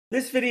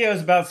This video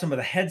is about some of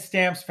the head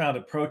stamps found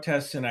at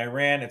protests in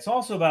Iran. It's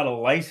also about a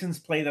license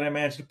plate that I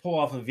managed to pull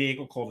off a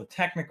vehicle called a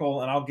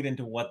technical, and I'll get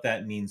into what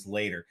that means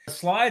later. The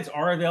slides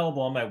are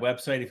available on my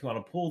website if you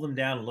want to pull them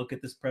down and look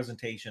at this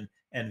presentation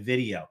and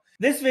video.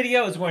 This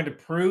video is going to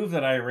prove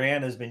that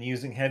Iran has been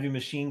using heavy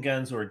machine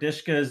guns or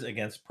DShKs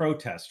against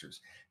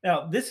protesters.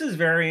 Now, this is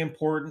very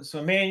important,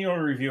 so manual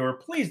reviewer,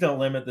 please don't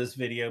limit this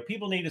video.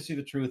 People need to see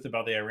the truth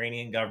about the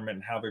Iranian government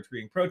and how they're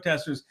treating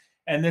protesters,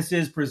 and this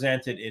is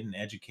presented in an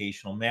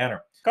educational manner.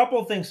 A couple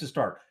of things to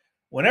start.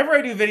 Whenever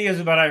I do videos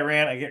about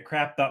Iran, I get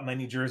crapped about my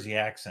New Jersey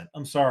accent.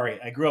 I'm sorry.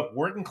 I grew up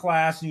working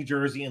class New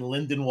Jersey in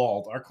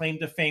Lindenwold. Our claim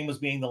to fame was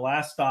being the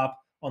last stop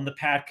on the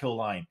Patco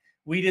line.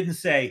 We didn't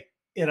say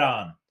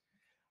Iran.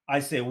 I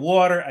say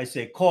water, I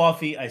say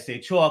coffee, I say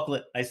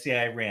chocolate, I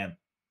say Iran.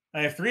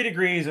 I have 3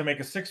 degrees, I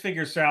make a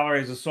 6-figure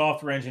salary as a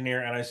software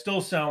engineer, and I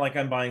still sound like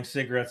I'm buying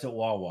cigarettes at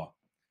Wawa.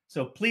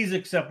 So please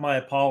accept my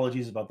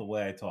apologies about the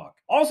way I talk.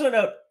 Also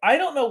note, I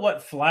don't know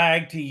what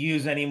flag to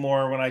use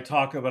anymore when I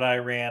talk about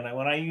Iran.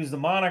 When I use the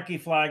monarchy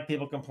flag,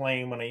 people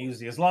complain. When I use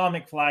the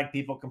Islamic flag,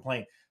 people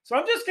complain. So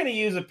I'm just going to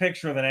use a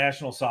picture of the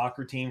national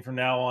soccer team from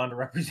now on to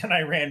represent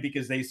Iran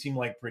because they seem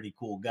like pretty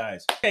cool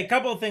guys. Okay, a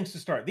couple of things to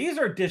start. These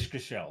are DShK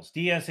shells,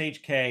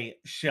 DShK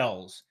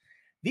shells.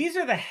 These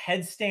are the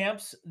head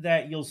stamps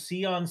that you'll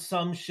see on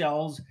some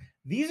shells.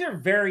 These are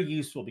very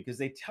useful because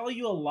they tell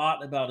you a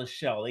lot about a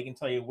shell. They can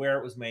tell you where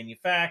it was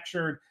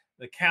manufactured,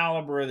 the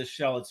caliber of the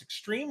shell. It's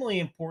extremely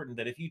important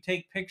that if you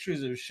take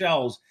pictures of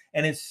shells,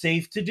 and it's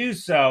safe to do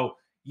so,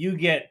 you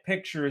get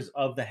pictures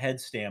of the head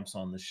stamps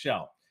on the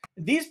shell.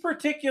 These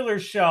particular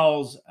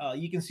shells,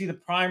 you can see the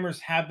primers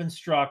have been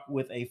struck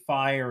with a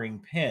firing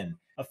pin.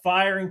 A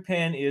firing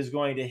pin is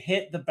going to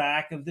hit the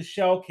back of the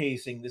shell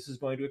casing. This is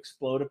going to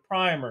explode a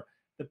primer.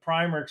 The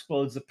primer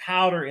explodes the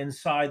powder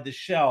inside the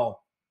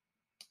shell,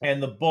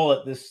 and the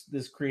bullet,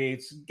 this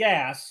creates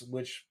gas,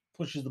 which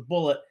pushes the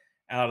bullet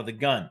out of the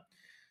gun.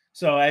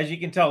 So as you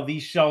can tell,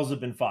 these shells have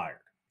been fired.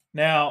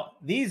 Now,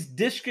 these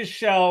DShK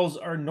shells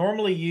are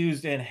normally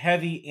used in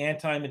heavy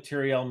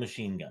anti-materiel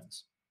machine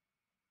guns,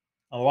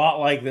 a lot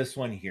like this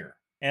one here.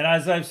 And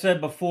as I've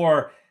said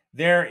before,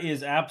 there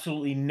is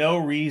absolutely no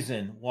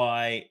reason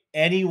why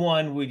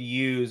anyone would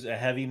use a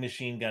heavy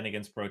machine gun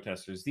against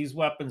protesters. These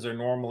weapons are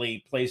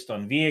normally placed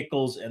on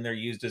vehicles, and they're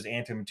used as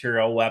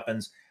anti-materiel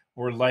weapons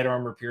or light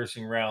armor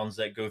piercing rounds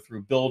that go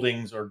through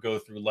buildings or go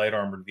through light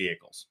armored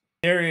vehicles.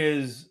 There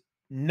is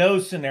no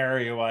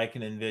scenario I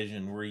can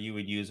envision where you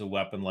would use a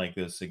weapon like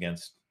this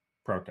against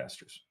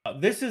protesters.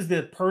 This is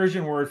the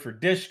Persian word for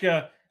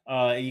DShK.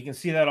 You can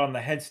see that on the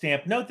head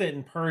stamp. Note that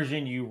in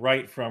Persian, you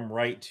write from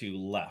right to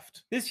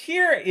left. This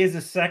here is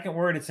a second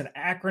word. It's an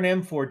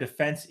acronym for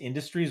Defense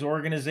Industries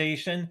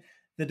Organization.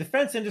 The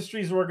Defense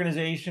Industries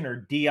Organization,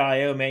 or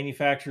DIO,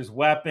 manufactures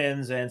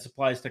weapons and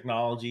supplies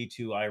technology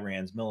to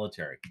Iran's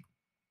military.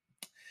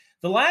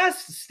 The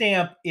last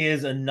stamp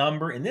is a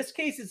number. In this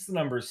case, it's the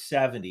number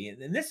 70.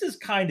 And this is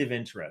kind of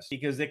interesting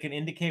because it can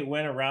indicate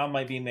when a round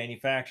might be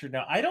manufactured.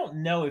 Now, I don't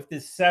know if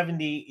this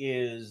 70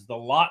 is the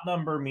lot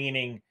number,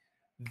 meaning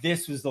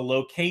this was the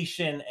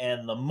location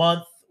and the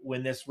month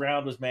when this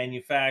round was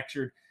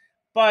manufactured.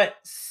 But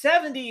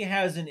 70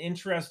 has an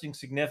interesting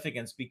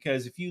significance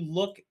because if you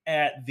look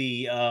at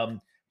the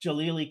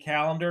Jalili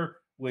calendar,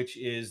 which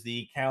is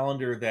the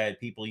calendar that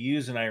people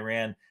use in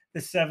Iran,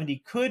 the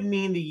 70 could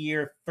mean the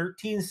year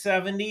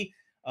 1370.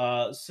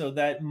 So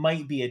that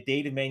might be a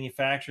date of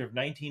manufacture of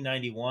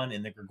 1991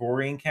 in the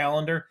Gregorian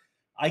calendar.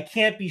 I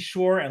can't be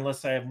sure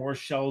unless I have more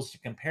shells to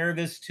compare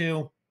this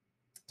to.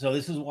 So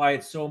this is why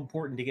it's so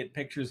important to get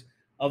pictures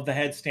of the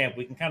head stamp.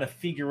 We can kind of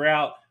figure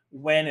out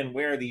when and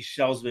where these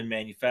shells have been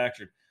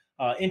manufactured.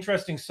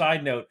 Interesting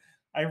side note,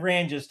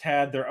 Iran just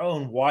had their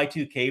own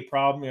Y2K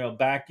problem.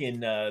 Back in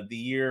the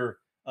year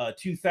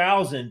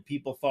 2000,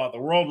 people thought the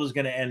world was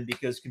going to end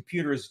because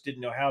computers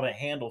didn't know how to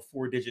handle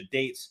 4-digit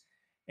dates.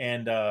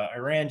 And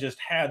Iran just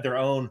had their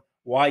own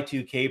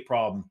Y2K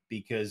problem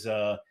because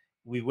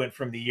we went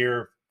from the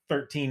year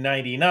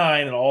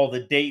 1399 and all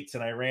the dates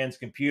in Iran's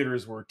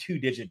computers were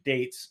 2-digit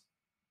dates.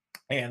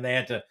 And they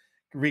had to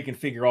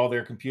reconfigure all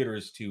their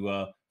computers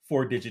to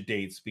 4-digit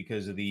dates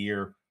because of the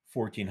year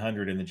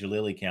 1400 in the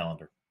Jalili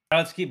calendar. Now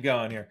let's keep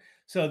going here.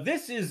 So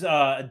this is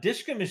a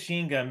DShK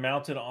machine gun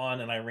mounted on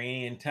an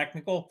Iranian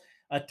technical.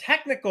 A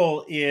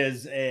technical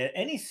is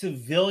any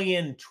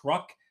civilian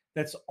truck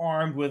that's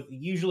armed with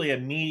usually a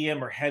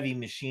medium or heavy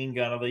machine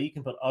gun, although you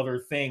can put other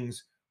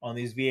things on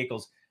these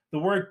vehicles. The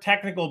word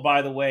technical,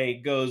 by the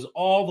way, goes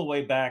all the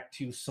way back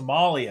to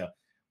Somalia,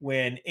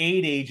 when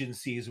aid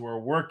agencies were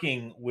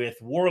working with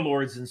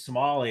warlords in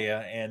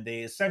Somalia, and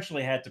they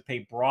essentially had to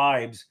pay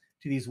bribes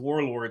to these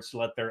warlords to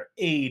let their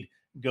aid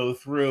go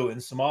through in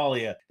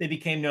Somalia. They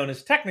became known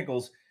as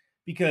technicals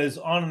because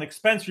on an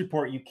expense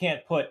report, you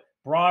can't put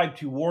bribe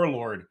to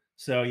warlord.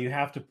 So you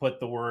have to put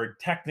the word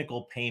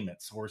technical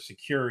payments or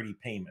security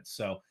payments.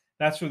 So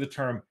that's where the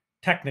term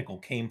technical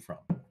came from.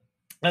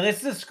 Now, this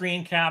is a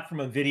screen cap from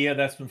a video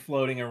that's been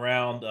floating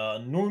around.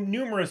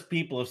 Numerous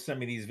people have sent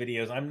me these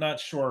videos. I'm not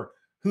sure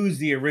who's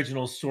the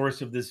original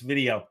source of this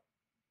video.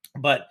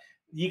 But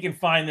you can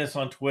find this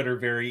on Twitter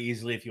very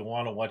easily if you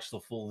want to watch the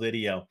full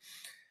video.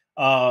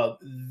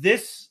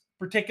 This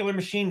particular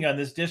machine gun,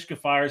 this DShK,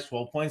 fires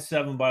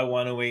 12.7 by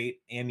 108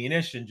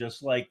 ammunition,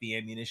 just like the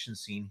ammunition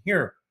seen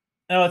here.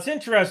 Now, what's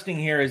interesting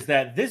here is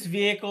that this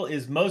vehicle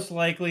is most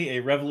likely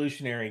a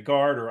Revolutionary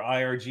Guard or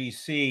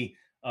IRGC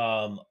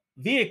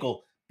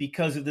vehicle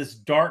because of this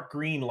dark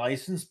green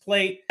license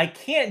plate. I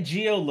can't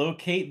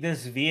geolocate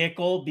this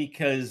vehicle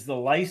because the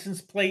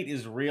license plate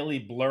is really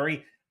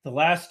blurry. The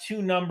last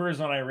two numbers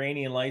on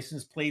Iranian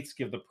license plates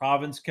give the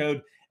province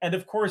code. And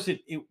of course,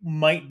 it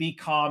might be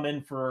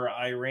common for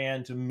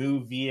Iran to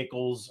move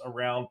vehicles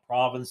around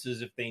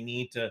provinces if they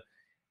need to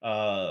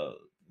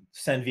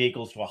send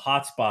vehicles to a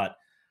hotspot.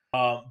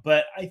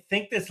 But I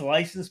think this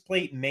license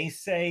plate may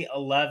say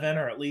 11,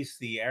 or at least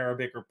the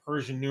Arabic or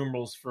Persian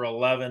numerals for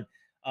 11.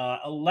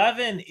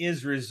 11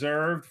 is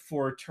reserved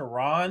for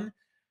Tehran.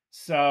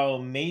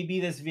 So maybe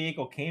this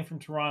vehicle came from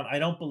Tehran. I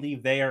don't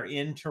believe they are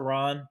in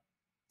Tehran.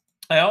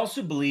 I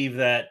also believe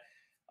that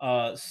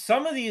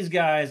some of these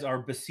guys are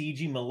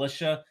besieging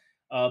militia.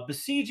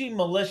 Besieging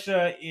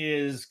militia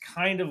is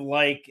kind of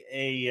like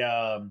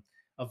a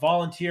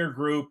volunteer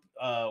group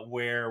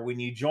where when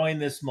you join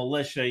this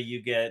militia,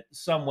 you get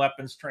some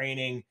weapons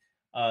training.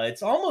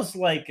 It's almost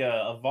like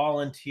a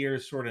volunteer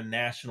sort of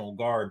National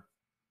Guard.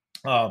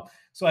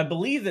 So I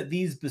believe that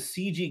these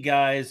besieging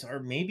guys are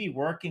maybe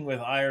working with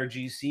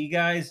IRGC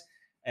guys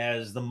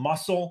as the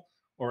muscle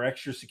or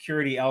extra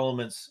security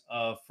elements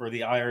for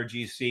the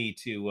IRGC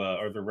to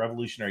or the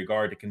Revolutionary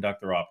Guard to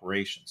conduct their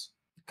operations.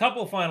 A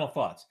couple of final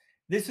thoughts.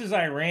 This is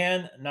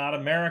Iran, not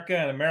America.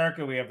 In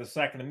America, we have the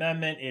Second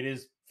Amendment. It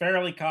is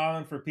fairly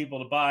common for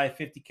people to buy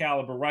 50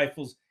 caliber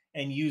rifles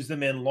and use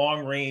them in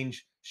long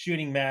range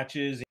shooting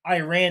matches.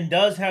 Iran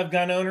does have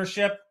gun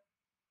ownership,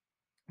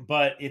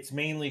 but it's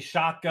mainly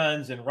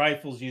shotguns and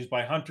rifles used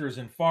by hunters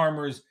and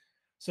farmers.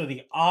 So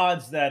the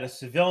odds that a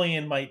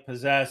civilian might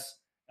possess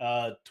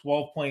a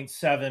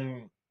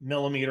 12.7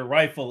 millimeter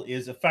rifle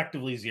is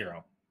effectively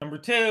zero. Number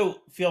two,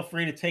 feel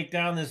free to take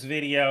down this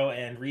video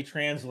and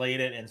retranslate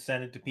it and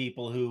send it to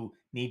people who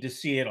need to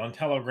see it on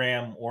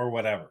Telegram or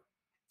whatever.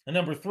 And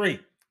number three,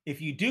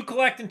 if you do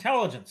collect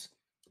intelligence,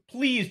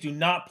 please do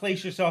not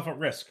place yourself at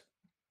risk.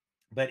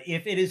 But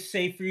if it is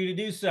safe for you to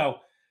do so,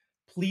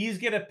 please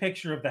get a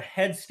picture of the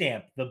head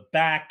stamp, the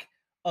back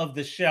of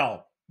the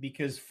shell,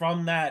 because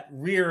from that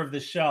rear of the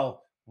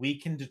shell, we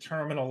can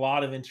determine a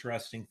lot of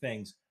interesting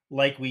things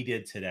like we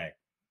did today.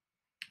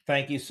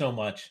 Thank you so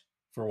much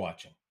for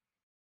watching.